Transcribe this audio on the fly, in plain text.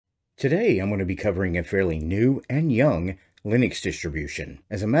Today, I'm going to be covering a fairly new and young Linux distribution.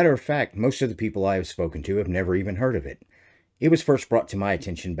 As a matter of fact, most of the people I have spoken to have never even heard of it. It was first brought to my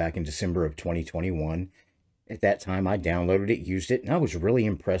attention back in December of 2021. At that time, I downloaded it, used it, and I was really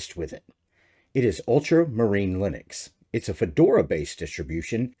impressed with it. It is Ultramarine Linux. It's a Fedora-based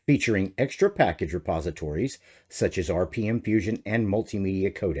distribution featuring extra package repositories such as RPM Fusion and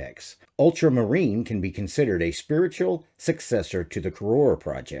multimedia codecs. Ultramarine can be considered a spiritual successor to the Aurora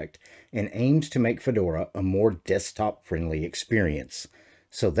project and aims to make Fedora a more desktop-friendly experience.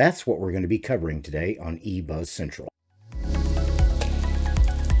 So that's what we're going to be covering today on eBuzz Central.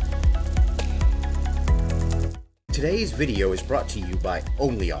 Today's video is brought to you by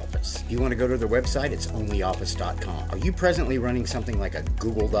OnlyOffice. If you want to go to their website, it's onlyoffice.com. Are you presently running something like a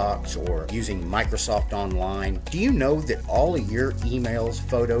Google Docs or using Microsoft Online? Do you know that all of your emails,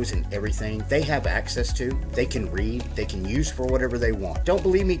 photos, and everything they have access to, they can read, they can use for whatever they want? Don't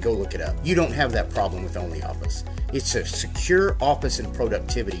believe me? Go look it up. You don't have that problem with OnlyOffice. It's a secure office and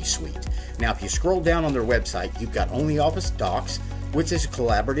productivity suite. Now, if you scroll down on their website, you've got OnlyOffice Docs, which is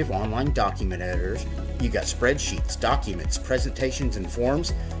collaborative online document editors. You got spreadsheets, documents, presentations, and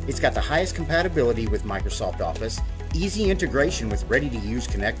forms. It's got the highest compatibility with Microsoft Office, easy integration with ready-to-use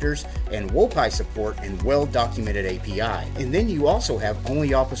connectors, and WOPI support and well-documented API. And then you also have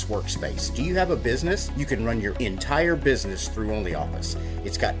OnlyOffice Workspace. Do you have a business? You can run your entire business through OnlyOffice.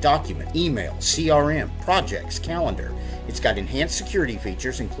 It's got document, email, CRM, projects, calendar. It's got enhanced security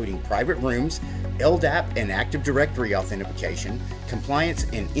features including private rooms, LDAP and Active Directory authentication, compliance,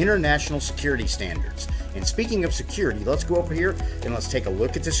 and international security standards. And speaking of security, let's go over here and let's take a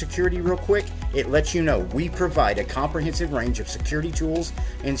look at the security real quick. It lets you know we provide a comprehensive range of security tools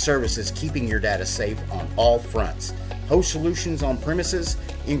and services keeping your data safe on all fronts. Host solutions on premises,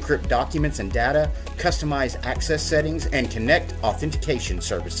 encrypt documents and data, customize access settings, and connect authentication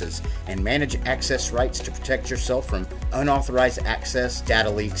services, and manage access rights to protect yourself from unauthorized access, data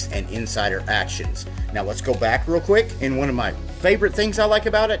leaks, and insider actions. Now let's go back real quick, and one of my favorite things I like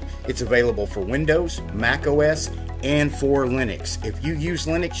about it, it's available for Windows, Mac OS, and for Linux. If you use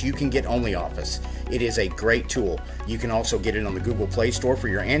Linux, you can get OnlyOffice. It is a great tool. You can also get it on the Google Play Store for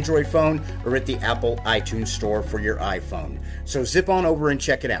your Android phone or at the Apple iTunes Store for your iPhone. So zip on over and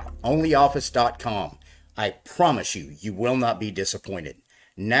check it out. OnlyOffice.com. I promise you, you will not be disappointed.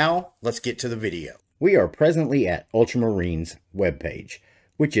 Now, let's get to the video. We are presently at Ultramarine's webpage,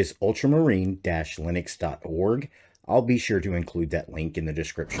 which is ultramarine-linux.org. I'll be sure to include that link in the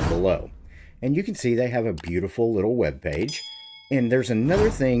description below. And you can see they have a beautiful little web page. And there's another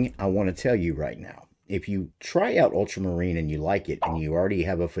thing I want to tell you right now. If you try out Ultramarine and you like it and you already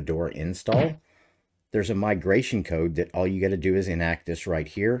have a Fedora install, there's a migration code that all you got to do is enact this right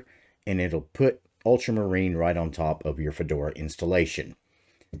here, and it'll put Ultramarine right on top of your Fedora installation.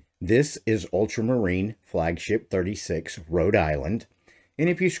 This is Ultramarine Flagship 36 Rhode Island. And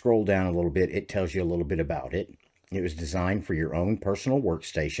if you scroll down a little bit, it tells you a little bit about it. It was designed for your own personal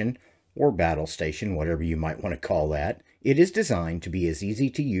workstation or battle station, whatever you might want to call that. It is designed to be as easy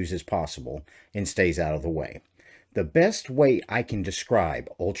to use as possible and stays out of the way. The best way I can describe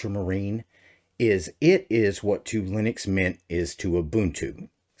Ultramarine is it is what to Linux Mint is to Ubuntu.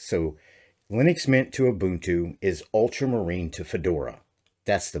 So Linux Mint to Ubuntu is Ultramarine to Fedora.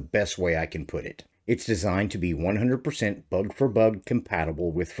 That's the best way I can put it. It's designed to be 100% bug-for-bug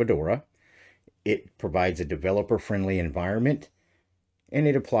compatible with Fedora. It provides a developer-friendly environment, and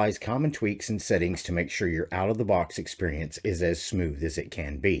it applies common tweaks and settings to make sure your out-of-the-box experience is as smooth as it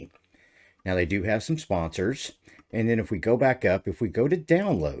can be. Now, they do have some sponsors, and then if we go back up, if we go to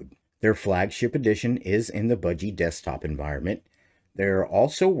download, their flagship edition is in the Budgie desktop environment. They're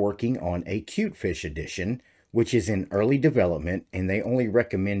also working on a Cutefish edition, which is in early development, and they only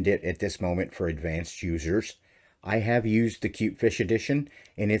recommend it at this moment for advanced users. I have used the Cutefish edition,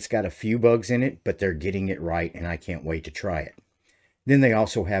 and it's got a few bugs in it, but they're getting it right, and I can't wait to try it. Then they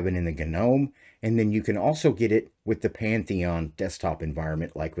also have it in the GNOME, and then you can also get it with the Pantheon desktop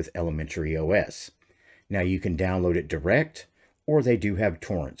environment like with Elementary OS. Now you can download it direct, or they do have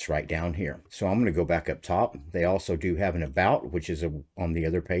torrents right down here. So I'm going to go back up top. They also do have an About, which is on the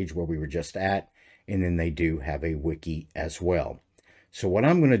other page where we were just at, and then they do have a wiki as well. So what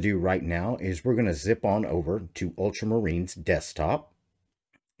I'm going to do right now is we're going to zip on over to Ultramarine's desktop.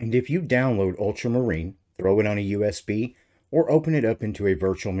 And if you download Ultramarine, throw it on a USB, or open it up into a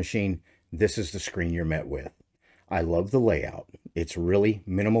virtual machine, this is the screen you're met with. I love the layout. It's really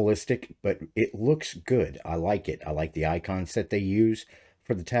minimalistic, but it looks good. I like it. I like the icons that they use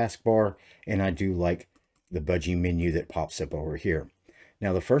for the taskbar, and I do like the Budgie menu that pops up over here.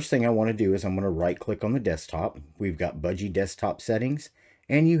 Now, the first thing I want to do is I'm going to right-click on the desktop. We've got Budgie desktop settings,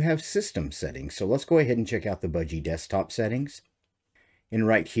 and you have system settings. So let's go ahead and check out the Budgie desktop settings. And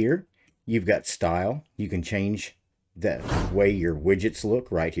right here, you've got style. You can change the way your widgets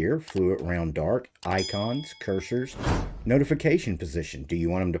look right here. Fluid, round, dark, icons, cursors, notification position. Do you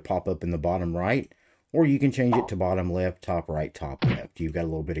want them to pop up in the bottom right? Or you can change it to bottom left, top right, top left. You've got a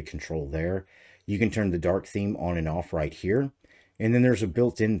little bit of control there. You can turn the dark theme on and off right here. And then there's a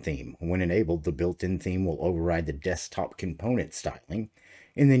built-in theme. When enabled, the built-in theme will override the desktop component styling.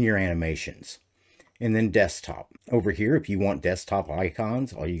 And then your animations. And then desktop. Over here, if you want desktop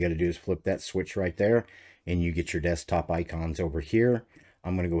icons, all you got to do is flip that switch right there. And you get your desktop icons over here.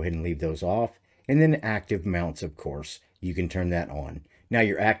 I'm going to go ahead and leave those off. And then active mounts, of course. You can turn that on. Now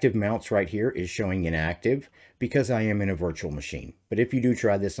your active mounts right here is showing inactive because I am in a virtual machine. But if you do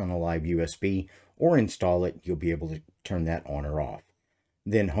try this on a live USB or install it, you'll be able to turn that on or off.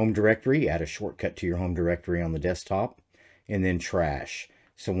 Then home directory, add a shortcut to your home directory on the desktop. And then trash.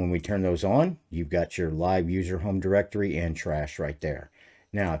 So when we turn those on, you've got your live user home directory and trash right there.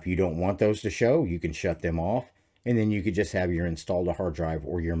 Now, if you don't want those to show, you can shut them off. And then you could just have your installed hard drive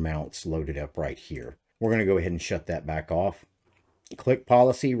or your mounts loaded up right here. We're going to go ahead and shut that back off. Click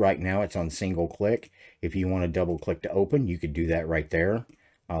policy, right now it's on single click. If you want to double click to open, you could do that right there.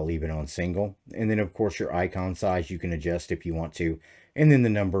 I'll leave it on single. And then of course your icon size you can adjust if you want to. And then the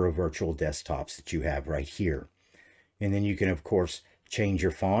number of virtual desktops that you have right here. And then you can of course change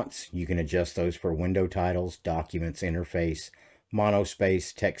your fonts. You can adjust those for window titles, documents, interface,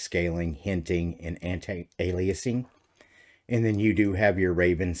 monospace, text scaling, hinting, and anti-aliasing. And then you do have your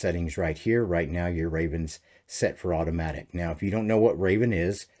Raven settings right here. Right now your Raven's set for automatic. Now if you don't know what Raven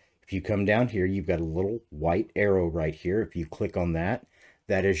is, if you come down here, you've got a little white arrow right here. If you click on that,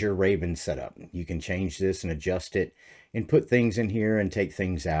 that is your Raven setup. You can change this and adjust it and put things in here and take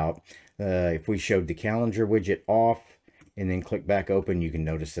things out. If we showed the calendar widget off and then click back open, you can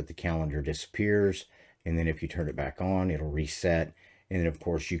notice that the calendar disappears. And then if you turn it back on, it'll reset. And then of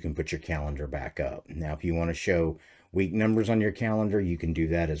course you can put your calendar back up. Now if you want to show week numbers on your calendar, you can do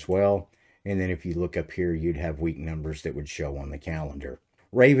that as well. And then if you look up here, you'd have week numbers that would show on the calendar.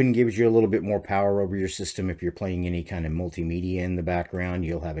 Raven gives you a little bit more power over your system. If you're playing any kind of multimedia in the background,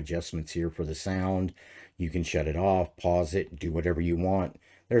 you'll have adjustments here for the sound. You can shut it off, pause it, do whatever you want.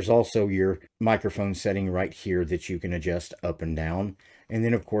 There's also your microphone setting right here that you can adjust up and down. And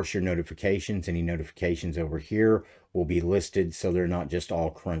then of course your notifications, any notifications over here will be listed so they're not just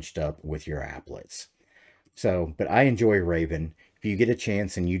all crunched up with your applets. So, but I enjoy Raven. If you get a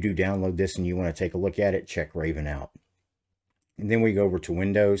chance and you do download this and you want to take a look at it, check Raven out. And then we go over to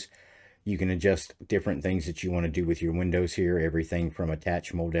Windows. You can adjust different things that you want to do with your windows here. Everything from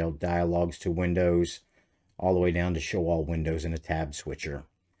attach modal dialogues to windows, all the way down to show all windows in a tab switcher.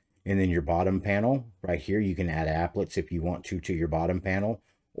 And then your bottom panel, right here, you can add applets if you want to your bottom panel,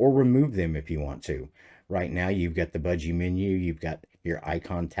 or remove them if you want to. Right now, you've got the Budgie menu. You've got your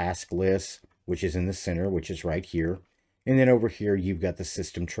icon task list, which is in the center, which is right here. And then over here, you've got the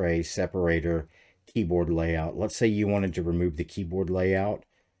system tray, separator, keyboard layout. Let's say you wanted to remove the keyboard layout.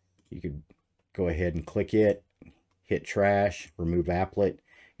 You could go ahead and click it, hit trash, remove applet,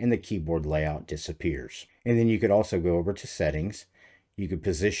 and the keyboard layout disappears. And then you could also go over to settings. You could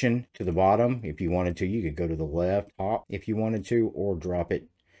position to the bottom if you wanted to. You could go to the left, top if you wanted to, or drop it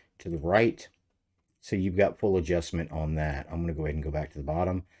to the right. So you've got full adjustment on that. I'm going to go ahead and go back to the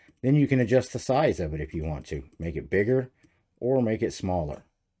bottom. Then you can adjust the size of it if you want to. Make it bigger or make it smaller.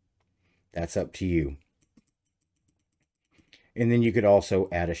 That's up to you. And then you could also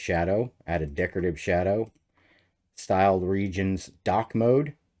add a shadow, add a decorative shadow. Styled regions dock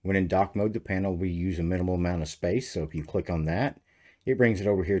mode. When in dock mode, the panel will use a minimal amount of space. So if you click on that, it brings it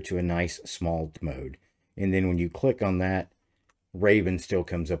over here to a nice small mode. And then when you click on that, Raven still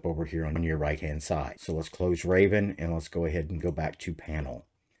comes up over here on your right hand side. So let's close Raven and let's go ahead and go back to panel.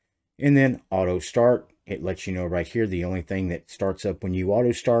 And then auto start, it lets you know right here, the only thing that starts up when you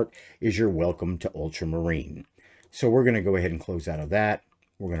auto start is your welcome to Ultramarine. So we're going to go ahead and close out of that.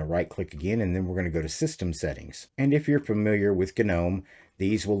 We're going to right click again, and then we're going to go to system settings. And if you're familiar with GNOME,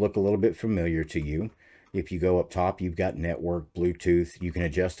 these will look a little bit familiar to you. If you go up top, you've got network, Bluetooth. You can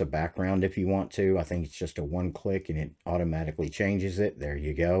adjust a background if you want to. I think it's just a one click and it automatically changes it. There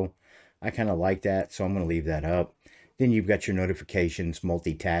you go. I kind of like that, so I'm going to leave that up. Then you've got your notifications,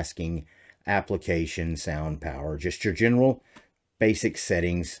 multitasking, application, sound, power, just your general basic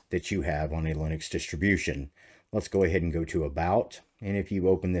settings that you have on a Linux distribution. Let's go ahead and go to About. And if you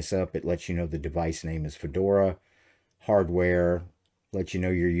open this up, it lets you know the device name is Fedora. Hardware, lets you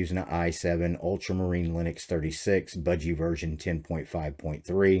know you're using an i7 Ultramarine Linux 36, Budgie version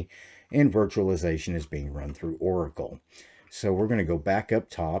 10.5.3, and virtualization is being run through Oracle. So we're going to go back up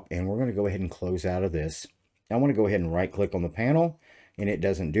top and we're going to go ahead and close out of this. I want to go ahead and right click on the panel and it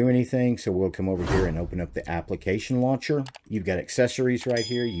doesn't do anything. So we'll come over here and open up the application launcher. You've got accessories right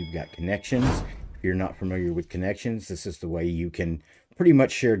here. You've got connections. If you're not familiar with connections, this is the way you can pretty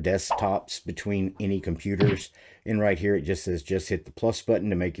much share desktops between any computers. And right here, it just says, just hit the plus button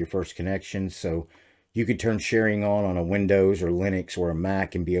to make your first connection. So you could turn sharing on a Windows or Linux or a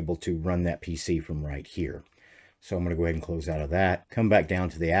Mac and be able to run that PC from right here. So I'm going to go ahead and close out of that. Come back down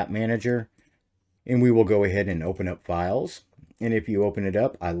to the app manager and we will go ahead and open up files. And if you open it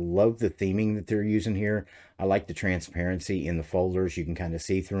up, I love the theming that they're using here. I like the transparency in the folders. You can kind of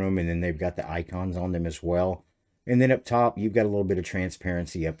see through them, and then they've got the icons on them as well. And then up top, you've got a little bit of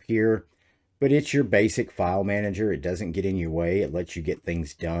transparency up here, but it's your basic file manager. It doesn't get in your way. It lets you get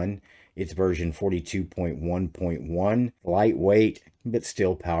things done. It's version 42.1.1, lightweight, but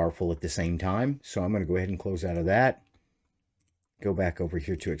still powerful at the same time. So I'm going to go ahead and close out of that. Go back over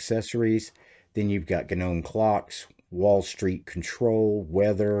here to accessories. Then you've got GNOME clocks, Wall Street control,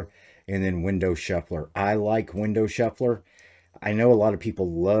 weather, and then window shuffler. I like window shuffler. I know a lot of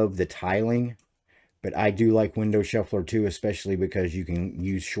people love the tiling, but I do like window shuffler too, especially because you can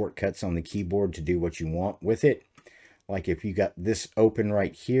use shortcuts on the keyboard to do what you want with it. Like if you got this open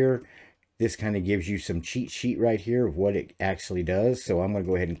right here, this kind of gives you some cheat sheet right here of what it actually does. So I'm going to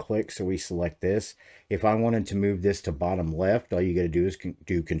go ahead and click. So we select this. If I wanted to move this to bottom left, all you got to do is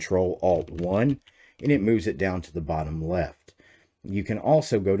do Control-Alt-1 and it moves it down to the bottom left. You can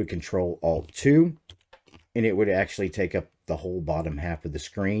also go to Control-Alt-2 and it would actually take up the whole bottom half of the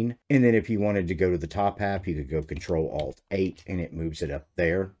screen. And then if you wanted to go to the top half, you could go Control-Alt-8 and it moves it up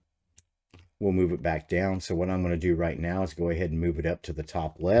there. We'll move it back down. So what I'm going to do right now is go ahead and move it up to the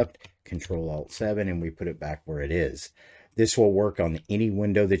top left, Control-Alt-7, and we put it back where it is. This will work on any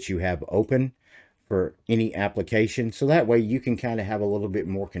window that you have open for any application. So that way you can kind of have a little bit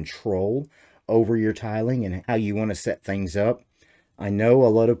more control over your tiling and how you want to set things up. I know a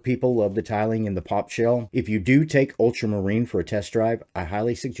lot of people love the tiling in the pop shell. If you do take Ultramarine for a test drive, I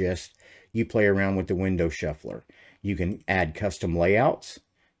highly suggest you play around with the window shuffler. You can add custom layouts.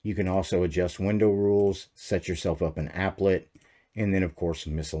 You can also adjust window rules, set yourself up an applet, and then of course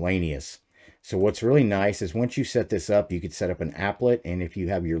miscellaneous. So what's really nice is once you set this up, you could set up an applet, and if you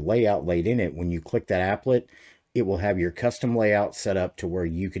have your layout laid in it, when you click that applet, it will have your custom layout set up to where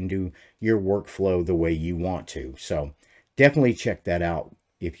you can do your workflow the way you want to. So definitely check that out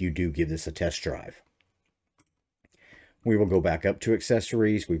if you do give this a test drive. We will go back up to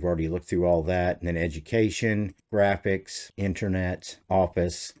accessories. We've already looked through all that. And then education, graphics, internet,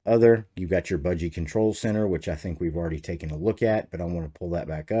 office, other. You've got your Budgie control center, which I think we've already taken a look at, but I want to pull that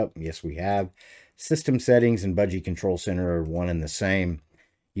back up. Yes, we have. System settings and Budgie control center are one and the same.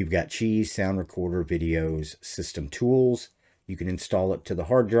 You've got Cheese, sound recorder, videos, system tools. You can install it to the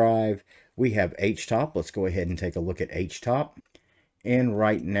hard drive. We have HTOP. Let's go ahead and take a look at HTOP. And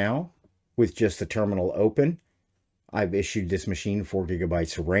right now, with just the terminal open, I've issued this machine 4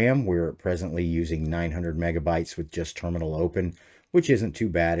 gigabytes of RAM. We're presently using 900 megabytes with just terminal open, which isn't too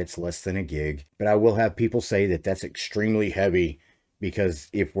bad. It's less than a gig. But I will have people say that that's extremely heavy, because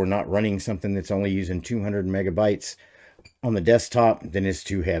if we're not running something that's only using 200 megabytes on the desktop, then it's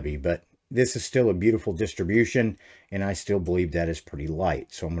too heavy. But this is still a beautiful distribution, and I still believe that is pretty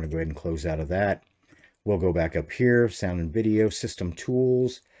light. So I'm going to go ahead and close out of that. We'll go back up here, sound and video, system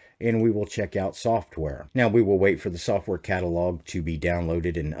tools, and we will check out software. Now we will wait for the software catalog to be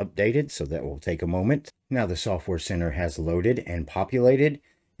downloaded and updated, so that will take a moment. Now the software center has loaded and populated,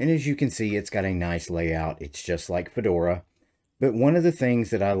 and as you can see, it's got a nice layout. It's just like Fedora. But one of the things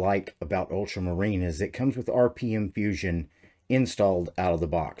that I like about Ultramarine is it comes with RPM Fusion installed out of the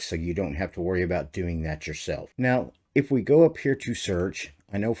box, so you don't have to worry about doing that yourself. Now, if we go up here to search,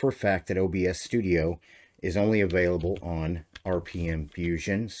 I know for a fact that Obs Studio is only available on RPM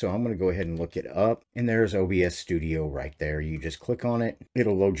Fusion. So I'm going to go ahead and look it up. And there's OBS Studio right there. You just click on it.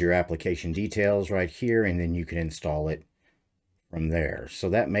 It'll load your application details right here, and then you can install it from there. So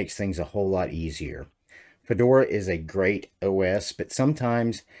that makes things a whole lot easier. Fedora is a great OS, but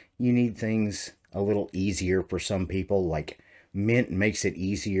sometimes you need things a little easier for some people. Like Mint makes it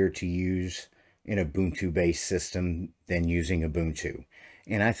easier to use an Ubuntu-based system than using Ubuntu.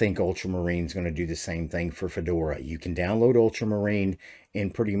 And I think Ultramarine is going to do the same thing for Fedora. You can download Ultramarine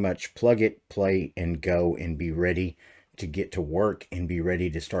and pretty much plug it, play, and go, and be ready to get to work and be ready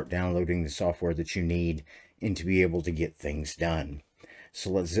to start downloading the software that you need and to be able to get things done.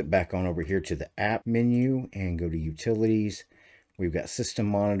 So let's zip back on over here to the app menu and go to utilities. We've got system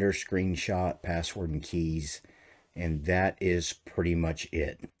monitor, screenshot, password, and keys. And that is pretty much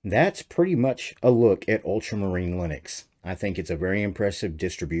it. That's pretty much a look at Ultramarine Linux. I think it's a very impressive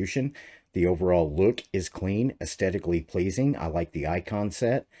distribution. The overall look is clean, aesthetically pleasing. I like the icon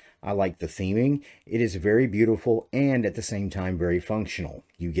set. I like the theming. It is very beautiful and at the same time very functional.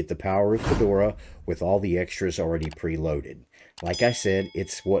 You get the power of Fedora with all the extras already preloaded. Like I said,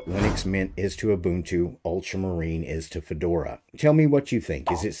 it's what Linux Mint is to Ubuntu, Ultramarine is to Fedora. Tell me what you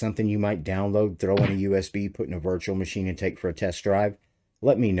think. Is it something you might download, throw in a USB, put in a virtual machine, and take for a test drive?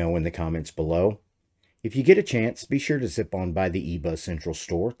 Let me know in the comments below. If you get a chance, be sure to zip on by the eBuzz Central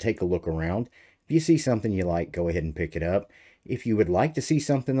store, take a look around. If you see something you like, go ahead and pick it up. If you would like to see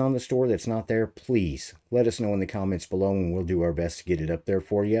something on the store that's not there, please let us know in the comments below and we'll do our best to get it up there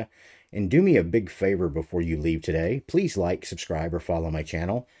for you. And do me a big favor before you leave today. Please like, subscribe, or follow my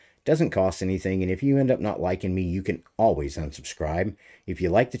channel. It doesn't cost anything, and if you end up not liking me, you can always unsubscribe. If you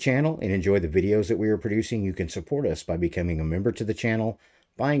like the channel and enjoy the videos that we are producing, you can support us by becoming a member to the channel,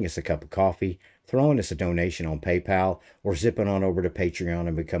 buying us a cup of coffee, throwing us a donation on PayPal, or zipping on over to Patreon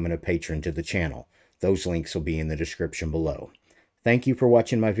and becoming a patron to the channel. Those links will be in the description below. Thank you for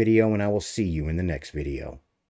watching my video, and I will see you in the next video.